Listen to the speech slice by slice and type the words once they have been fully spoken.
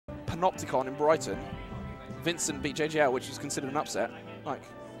Panopticon in Brighton. Vincent beat JJL, which was considered an upset. Like,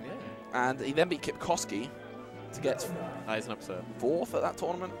 yeah. And he then beat Kipkoski to get that is an upset. 4th at that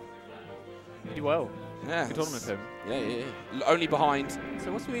tournament. He did well. Yeah. Good tournament for him. Yeah. Only behind.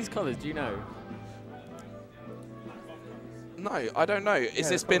 So what's with these colours? Do you know? No, I don't know. Is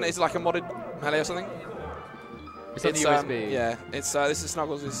this been? Is it like a modded melee or something? It's on the USB. Yeah. It's this is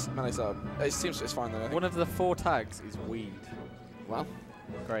Snuggles' melee sub. It seems it's fine though. One of the 4 tags is weed. Well,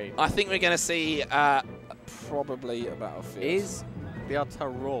 great. I think we're going to see probably a Battlefield. Is the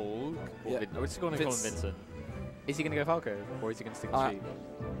Tarolg? Yeah. We're just going to call him Vincent. Is he going to go Falco, or is he going to stick with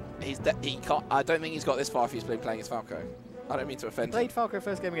Sheik? He can't. I don't think he's got this far if he's been playing as Falco. I don't mean to offend him. He played Falco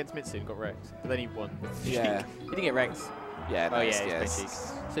first game against Mitsu and got wrecked, but then he won with Yeah. He didn't get wrecked. Yeah, oh nice, yeah, Sheik.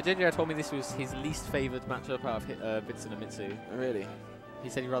 So JJL told me this was his least favoured matchup out of Vincent and Mitsu. Really? He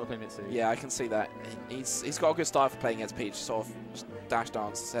said he'd rather play Mitsu. Yeah, I can see that. He's got a good style for playing against Peach, sort of just dash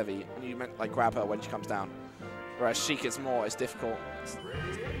dance heavy, and you meant like grab her when she comes down. Whereas Sheik is more, it's difficult.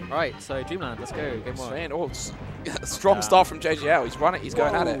 Right, so Dreamland, let's go. Game 1. Oh, strong start from JJL. He's running. He's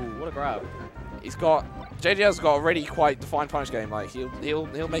going at it. What a grab! JJL's got a really quite defined punish game. Like he'll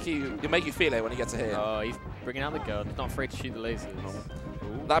make you feel it when he gets a hit. Oh, he's bringing out the gun. He's not afraid to shoot the lasers.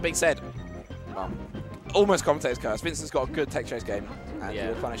 Ooh. That being said, almost commentator's curse. Vincent's got a good tech chase game, and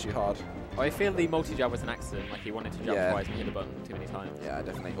he'll punish you hard. I feel the multi-jab was an accident, like he wanted to jump twice and hit the button too many times. Yeah,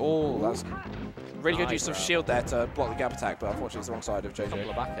 definitely. Oh, that's really good use of shield there to block the gap attack, but unfortunately it's the wrong side of JJ. Couple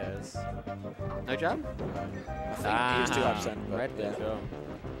of back airs. No jab? I think he was 200%. Red, yeah.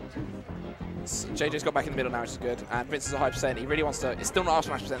 JJ's got back in the middle now, which is good. And Vince is a high percent. He really wants to. It's still not our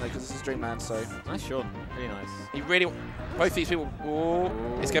smash percent though, because this is Dreamland. So nice shot, really nice. He really. Both these people.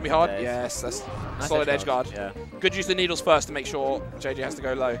 Ooh, it's gonna be hard. Yes, that's nice solid edge guard. Yeah. Good use of the needles first to make sure JJ has to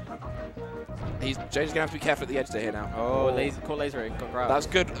go low. JJ's gonna have to be careful at the edge to here now. Oh, caught lasering. Got grabbed. That was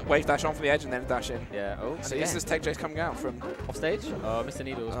good. Wave dash on from the edge and then dash in. Yeah. Oh. So this is tech chase coming out from off stage. Oh, missed the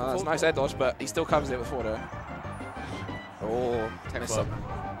needles. That's a nice air dodge, but he still covers it with forward air. Oh, missed up.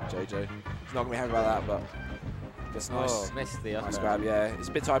 JJ. He's not gonna be happy about that, but just nice. Oh, missed the nice grab. Yeah, it's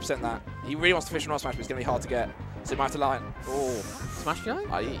a bit too high percent that. He really wants to fish and smash, but it's gonna be hard to get. So he might have to line. Oh, smash guy?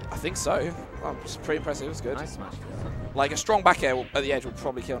 I think so. Well, it's pretty impressive. It's good. Nice smash. Like a strong back air at the edge will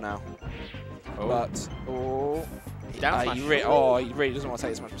probably kill now. Oh. But he really doesn't want to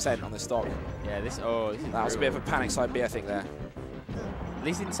take this much percent on this stock. Yeah, this. Oh, this is that was a bit of a panic side B, I think there. At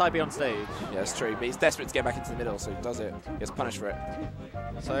least he didn't side B on stage. Yeah, that's true. But he's desperate to get back into the middle, so he does it. He gets punished for it.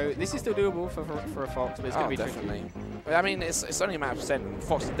 So this is still doable for a Fox, but it's going to be definitely. Tricky. I mean, it's only a matter of percent. And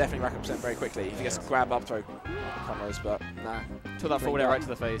Fox can definitely rack up percent very quickly if he gets grab up throw combos, but nah. Took that forward air right to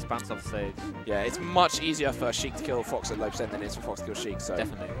the face, bounce off the stage. Yeah, it's much easier for Sheik to kill Fox at low percent than it is for Fox to kill Sheik. So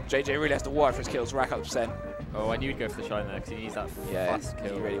definitely. JJ really has to work for his kills, rack up the percent. Oh, I knew he'd go for the shine there because he needs that fast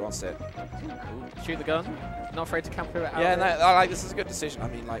kill. He really wants it. Ooh, shoot the gun. Not afraid to camp it out. Yeah, no, I like this is a good decision. I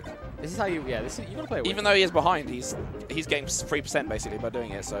mean, like this is how you. Yeah, you gotta play it. Even though he is behind, he's getting 3% basically by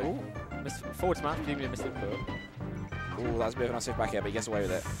doing it. So. Ooh, forward smash, presumably missed input. Ooh, that's a bit of a nice back air, but he gets away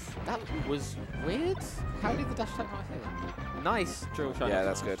with it. That was weird. How did the dash attack not hit? Nice drill shot. Yeah,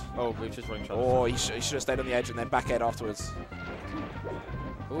 that's good. Oh, we've just running shot. Oh, he should have stayed on the edge and then back air afterwards.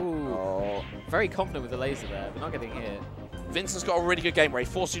 Ooh. Oh. Very confident with the laser there, but not getting hit. Vincent's got a really good game where he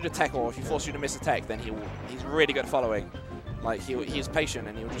forces you to tech, or if he forces you to miss a tech, then he's really good at following. Like, he's patient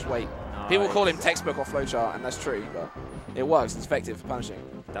and he'll just wait. Nice. People call him textbook or flowchart, and that's true, but it works. It's effective for punishing.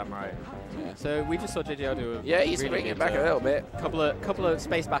 Damn right. Yeah. So we just saw JJL do a he's really bringing it back a little bit. Couple of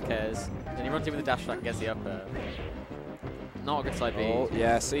space back airs, then he runs in with the dash attack and gets the up air. Not a good side B. Oh,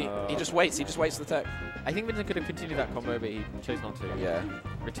 yeah, see, he just waits for the tech. I think Vincent could have continued that combo, but he chose not to. Yeah.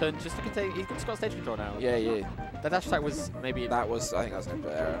 Return just to contain. He's got stage control now. Yeah. That dash attack was maybe. I think that was an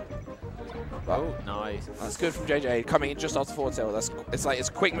input error. But oh, nice. That's good from JJ coming in just after forward tilt. It's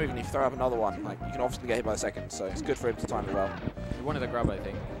a quick move, and if you throw up another one, like you can obviously get hit by the second. So it's good for him to time it well. He wanted a grab, I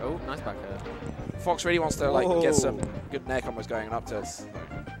think. Oh, nice back air. Fox really wants to get some good nair combos going and up tilts.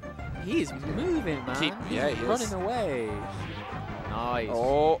 He is moving, man. He's running away. Nice.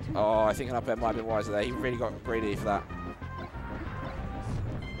 Oh, I think an up air might have been wiser there. He really got greedy for that.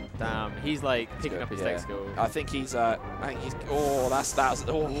 Damn, he's like picking up his tech skill. I think he's. Oh, that's.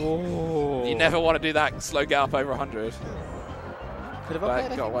 Oh. You never want to do that slow get up over 100. Could have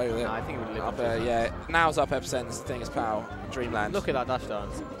up got away with it. No, I think he would have up air. Yeah, now's up air percent. This thing is power. Dreamland. Look at that dash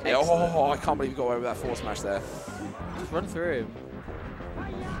dance. Yeah, oh, I can't believe he got away with that forward smash there. Just run through him.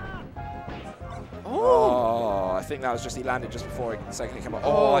 Oh, I think that was just he landed just before the second he came up.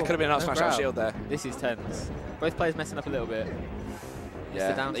 Oh, that could have been an up smash out shield there. This is tense. Both players messing up a little bit.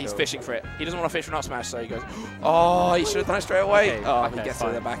 Yeah, he's fishing for it. He doesn't want to fish for an up smash, so he goes, oh, he should have done it straight away. Okay, oh, he gets to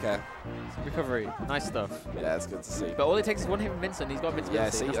the back air. Recovery, nice stuff. Yeah, that's good to see. But all it takes is one hit from Vincent. He's got invincibility. Yeah,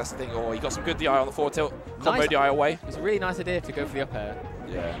 see, that's the thing. Oh, he got some good DI on the forward tilt. Combo DI away. It's a really nice idea to go for the up air.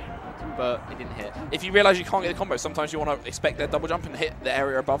 Yeah. But it didn't hit. If you realise you can't get the combo, sometimes you want to expect their double jump and hit the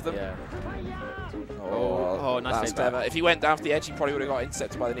area above them. Yeah. Oh, nice. That's clever. If he went down to the edge, he probably would have got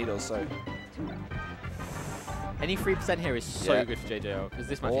intercepted by the needles. So. Any 3% here is so good for JJL because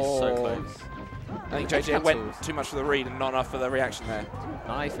this match is so close. I think JJL went too much for the read and not enough for the reaction there.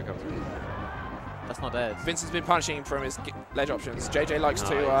 Nice recovery. That's not dead. Vincent's been punishing him from his ledge options. JJ likes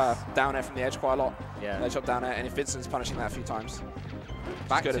to down air from the edge quite a lot. Yeah. Ledge up, down air, and if Vincent's punishing that a few times.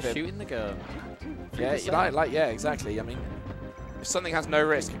 Back to shooting the gun. Yeah, yeah, exactly. I mean, if something has no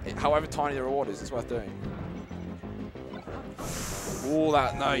risk, however tiny the reward is, it's worth doing.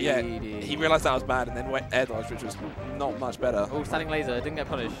 Oh, he realised that was bad and then went air dodge, which was not much better. Oh, standing laser, didn't get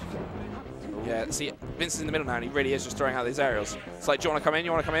punished. Yeah, see, Vincent's in the middle now, and he really is just throwing out these aerials. It's like, do you want to come in?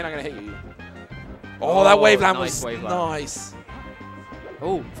 You want to come in? I'm going to hit you. Oh, that waveland was nice.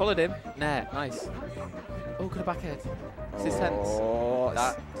 Oh, followed him. Nah, nice. Oh, could have backhead. It's his tense.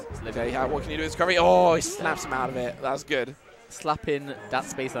 Okay, what can you do with this recovery? Oh, he snaps him out of it. That was good. Slapping that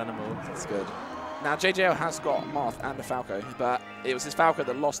space animal. That's good. Now, JJL has got Marth and a Falco, but it was his Falco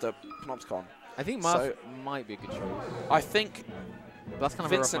that lost at Panopticon. I think Marth might be a good choice. I think that's kind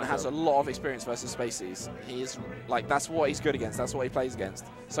of Vincent has a lot of experience versus Spaceys. He's like, that's what he's good against. That's what he plays against.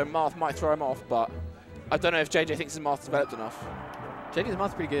 So Marth might throw him off, but I don't know if JJ thinks his Marth's developed enough. JJ's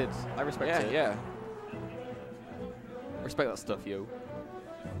Marth's pretty good. I respect it. Yeah. Respect that stuff, yo.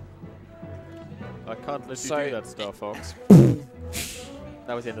 I can't let you do that stuff, Fox.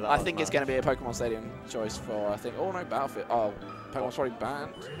 That was the end of that. I think it's going to be a Pokemon Stadium choice for, I think, oh no, Battlefield. Oh, Pokemon's probably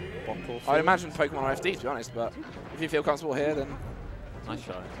banned. I'd imagine Pokemon on FD, to be honest, but if you feel comfortable here, then... Nice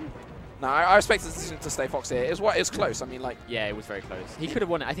shot. No, I respect the decision to stay Fox here. It was close. I mean, like... Yeah, it was very close. He could have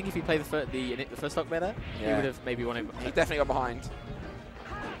won it. I think if he played the first stock better, he would have maybe won it. He definitely got behind.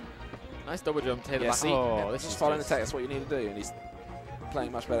 Nice double jump to hit the back. See, this is following the tech. That's what you need to do, and he's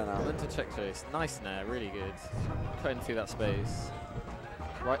playing much better now. Into check chase. Nice snare, really good. Cutting through that space.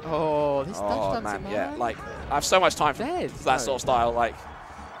 Right. Oh, this dash dancing, man. Yeah, like, I have so much time for that sort of style. Like,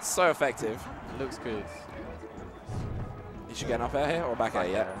 so effective. It looks good. You should get an up air here or a back air,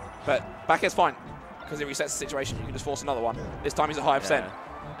 yeah. But back air's fine, because it resets the situation. You can just force another one. This time he's at higher percent.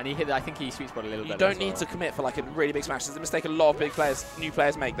 And he hit. I think he sweet spot a little bit. You don't need to commit for like a really big smash. It's a mistake a lot of big players, new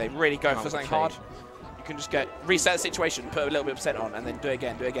players make. They really go for something hard. You can just reset the situation, put a little bit of percent on, and then do it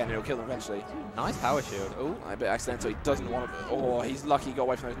again, and it'll kill them eventually. Nice power shield. Oh, a bit accidental. He doesn't want to. Oh, he's lucky he got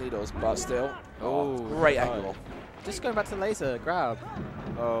away from those needles, but still. Oh, great angle. Just going back to the laser, grab.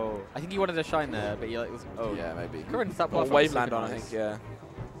 Oh, I think he wanted to shine there, but he like was. Oh, yeah, maybe. Current that or waveland on, I think. Yeah.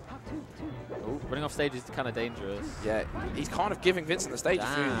 Oh, running off stage is kind of dangerous. Yeah, he's kind of giving Vincent the stage a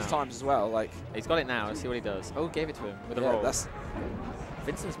few times as well. Like he's got it now. Let's see what he does. Oh, gave it to him with a roll.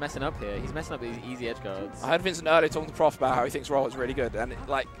 Vincent's messing up here. He's messing up these easy edge guards. I heard Vincent earlier talking to Prof about how he thinks roll is really good, and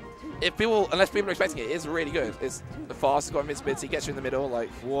like, unless people are expecting it, it is really good. It's the fast, got invincibility, gets you in the middle. Like,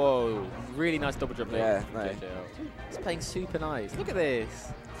 whoa, really nice double jump. Yeah, he's playing super nice. Look at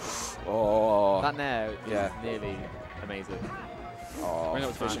this. Oh, that now is nearly amazing. Oh,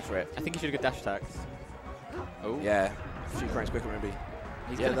 fishing for it. I think he should have got dash attacks. Oh, yeah, a few frames quicker maybe.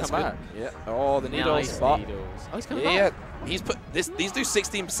 He's gonna come back. Yeah. Oh, the needles. Nice needles. Oh, he's coming back. Yeah, he's put this. These do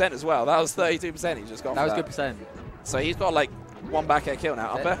 16% as well. That was 32%. He just got. That was good percent. So he's got like one back air kill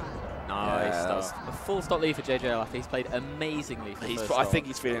now. Up air. Nice stuff. A full stop lead for JJL after he's played amazingly. For I think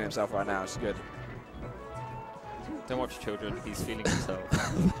he's feeling himself right now. It's good. Don't watch children. He's feeling himself.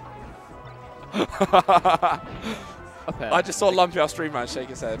 I just saw Lumpy off stream, man, shake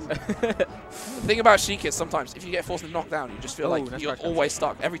his head. The thing about Sheik is sometimes if you get forced to knock down, you just feel like you're always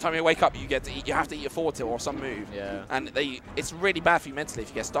stuck. Every time you wake up, you have to eat a forward tilt or some move. Yeah. And it's really bad for you mentally if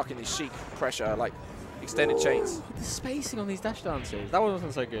you get stuck in this Sheik pressure, like extended chains. The spacing on these dash dances, that one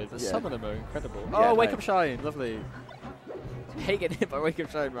wasn't so good. Some of them are incredible. Yeah, oh, Wake Up Shine, lovely. Hate getting hit by Wake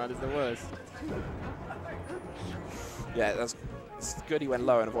Up Shine, man, it's the worst. Yeah, it's good he went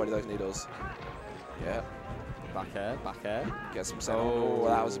low and avoided those needles. Yeah. Back air. Get some sound. Oh,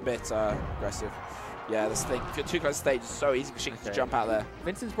 that was a bit aggressive. Yeah, this thing, if you're too close to the stage, it's so easy for Sheik to jump out there.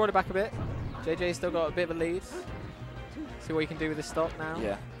 Vincent's brought it back a bit. JJ's still got a bit of a lead. See what you can do with this stock now.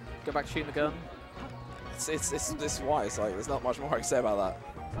 Yeah. Go back to shooting the gun. This is why it's like there's not much more I can say about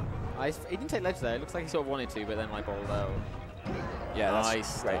that. He didn't take ledge there. It looks like he sort of wanted to, but then like bowled out. Yeah,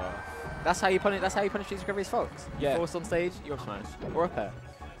 nice. Great. That's how you punish. That's how you punish these recoveries, Fox. Yeah. Forced on stage, you up smash or up air.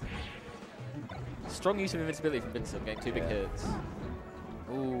 Strong use of invincibility from Vincent, getting 2 big hits.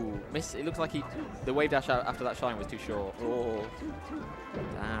 Ooh, miss. It looks like the wave dash out after that shine was too short. Oh.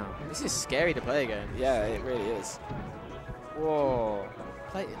 Damn. This is scary to play again. Yeah, it really is. Whoa.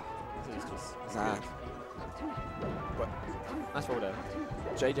 Play. This is just. Nah. Nice roll there.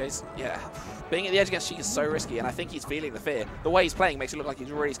 JJ's, yeah. Being at the edge against Sheik is so risky, and I think he's feeling the fear. The way he's playing makes it look like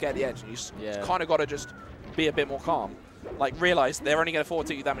he's really scared of the edge, and you kind of got to just be a bit more calm. Like, realize they're only going to forward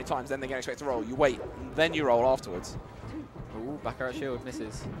to you that many times, then they're going to expect to roll. You wait, and then you roll afterwards. Ooh, back air shield,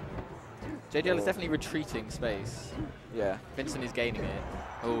 misses. JJL is definitely retreating space. Yeah. Vincent is gaining it.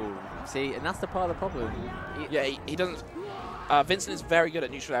 Oh, see, and that's the part of the problem. He doesn't... Vincent is very good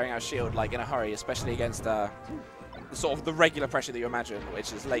at neutral airing out shield, like, in a hurry, especially against... sort of the regular pressure that you imagine,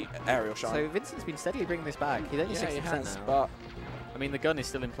 which is late aerial shine. So Vincent's been steadily bringing this back. He's only 60% now. But I mean, the gun is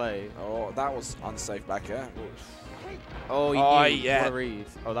still in play. Oh, that was unsafe back here. Oh, yeah. What a read.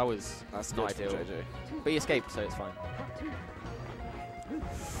 Oh, that's not ideal. JJ. But he escaped, so it's fine.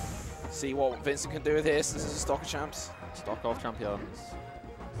 See what Vincent can do with this. This is a stock of champs. Stock of champions.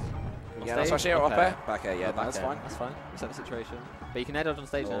 Yeah, that's actually up air. Back air, yeah, that's fine. That's fine. Reset the situation. But you can head out on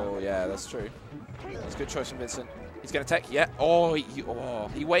stage now. Oh, yeah, that's true. That's a good choice from Vincent. He's going to tech, yeah. Oh,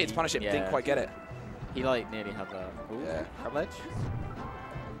 he waited to punish him, didn't quite get it. He, like, nearly had that. Ooh, yeah. Crab ledge.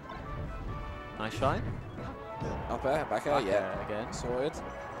 Nice shine. Up air, back air, yeah. Again. Sorted.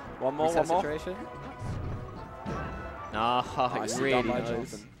 One more, Reset situation. Nah, he really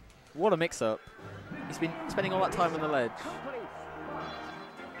knows. What a mix-up. He's been spending all that time on the ledge.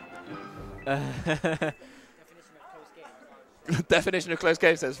 Definition of close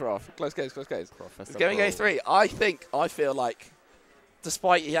game, says Roth. Close games, close games. It's going game 3. I feel like,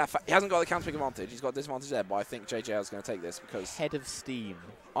 despite he hasn't got the counter pick advantage, he's got disadvantage there, but I think JJL is going to take this because head of steam.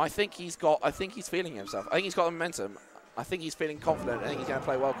 I think he's feeling himself. I think he's got the momentum. I think he's feeling confident. I think he's going to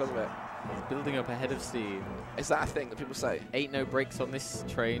play well because of it. He's building up a head of steam. Is that a thing that people say? Ain't no brakes on this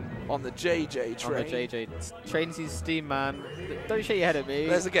train. On the JJ train. On the JJ. Train's his steam, man. Don't shake your head at me.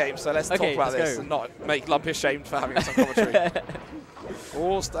 There's a game, so let's talk about this and not make Lumpy ashamed for having some commentary.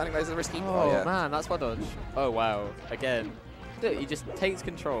 Oh, standing laser risky. Oh, man, that's my dodge. Oh, wow. Again. Look, he just takes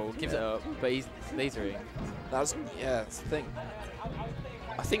control, gives it up, but he's lasering. That's the thing.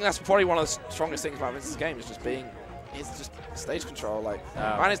 I think that's probably one of the strongest things about Vince's game is just being... It's just stage control, like,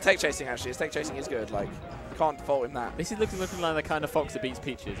 and his tech chasing actually. His tech chasing is good, like, can't fault him that. This is looking like the kind of fox that beats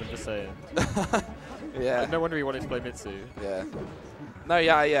Peaches, I'm just saying. Yeah. No wonder he wanted to play Mitsu. Yeah. No,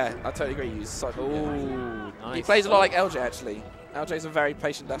 yeah, I totally agree. He's such nice. He plays a lot like LJ, actually. LJ's a very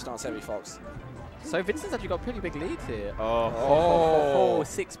patient dash dance heavy fox. So Vincent's actually got a pretty big lead here. Oh,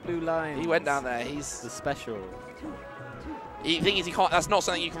 6 blue lines. He went down there. He's the special. The thing is, he can't. That's not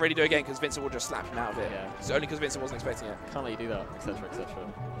something you can really do again because Vincent will just slap him out of it. Yeah. It's only because Vincent wasn't expecting it. Can't let you do that, etc., etc.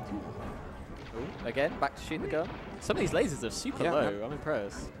 Again, back to shooting the gun. Some of these lasers are super low. Man. I'm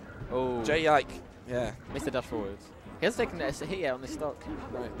impressed. Oh. Jay, missed the dash forwards. He hasn't taken a hit yet on this stock.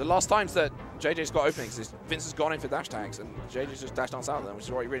 Right. The last times that JJ's got openings is Vince has gone in for dash tags and JJ's just dash dance out of them, which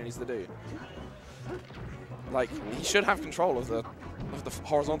is what he really needs to do. Like, he should have control of the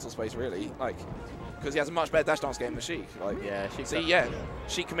horizontal space, really. Like, because he has a much better dash dance game than Sheik. Like, yeah,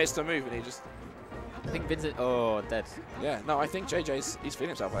 Sheik commits to a move and he just... I think Vincent... dead. Yeah, no, I think JJ's... He's feeling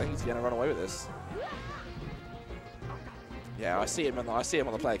himself. I think he's going to run away with this. Yeah, I see him on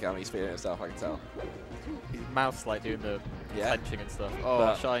the play cam. He's feeling himself, I can tell. His mouth's like doing the clenching and stuff.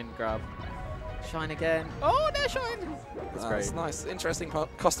 Oh, shine grab. Shine again. Oh, no shine! That's great. That's nice. Interesting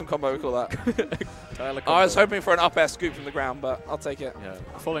custom combo, we call that. I was hoping for an up air scoop from the ground, but I'll take it. Yeah,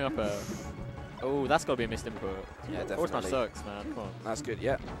 falling up air. Oh, that's got to be a missed input. Yeah, definitely. Forward smash sucks, man. Come on. That's good,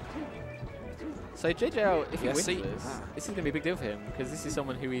 yeah. So JJL, if he wins this is going to be a big deal for him because this is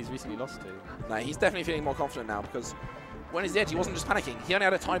someone who he's recently lost to. No, he's definitely feeling more confident now because when he's the edge, he wasn't just panicking. He only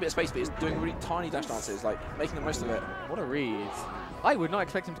had a tiny bit of space, but he was doing really tiny dash dances, like making the most of it. What a read. I would not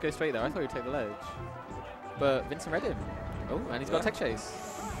expect him to go straight there. I thought he'd take the ledge. But Vincent read him. Oh, and he's got a tech chase.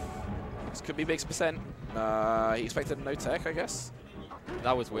 This could be big percent. He expected no tech, I guess.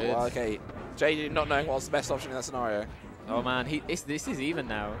 That was weird. Well, okay. JJ not knowing what's the best option in that scenario. Oh man, this is even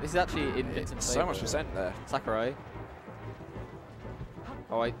now. This is actually in Vincent's so much percent there. Sakurai.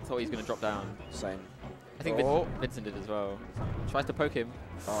 Oh, I thought he was going to drop down. Same. I think Vincent did as well. Tries to poke him.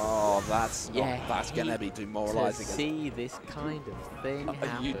 Oh, that's going to be demoralizing. To see this kind of thing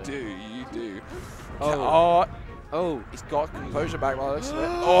happen. You do. Oh, he's got composure back by the looks of it.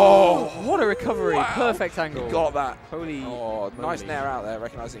 Oh, what a recovery. Wow. Perfect angle. He got that. Holy. Oh, nice nair out there,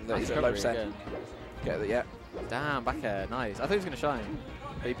 recognizing that he's at low percent. Get it, yeah. Damn, back air. Nice. I thought he was going to shine,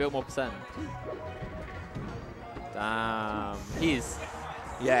 but he built more percent. Damn.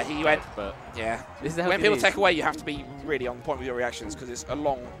 Yeah, he went. But yeah, this is when people take away, you have to be really on point with your reactions because it's a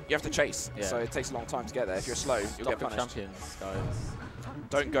long. You have to chase, so it takes a long time to get there. If you're slow, you'll get punished. Champions, guys.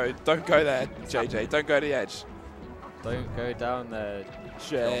 Don't go there, JJ. Don't go to the edge. Don't go down there,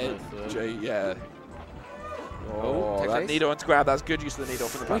 yeah. Oh, that needle went to grab. That's good use of the needle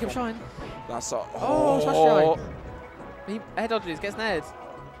from the platform. Make him shine. That's Smash shine. He air dodges, gets nared.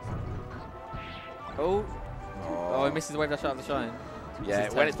 Oh, he misses the wave dash out of the shine. Yeah,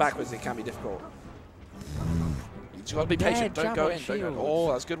 when it's backwards, it can be difficult. You just got to be patient. Don't go in. Don't go in.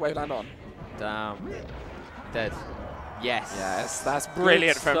 Oh, that's a good wave land on. Damn. Dead. Yes. Yes, that's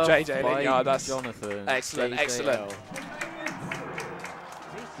brilliant from JJ. Yeah, that's Jonathan. Excellent, JJL. excellent.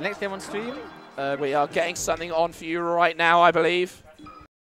 Next game on stream. We are getting something on for you right now, I believe.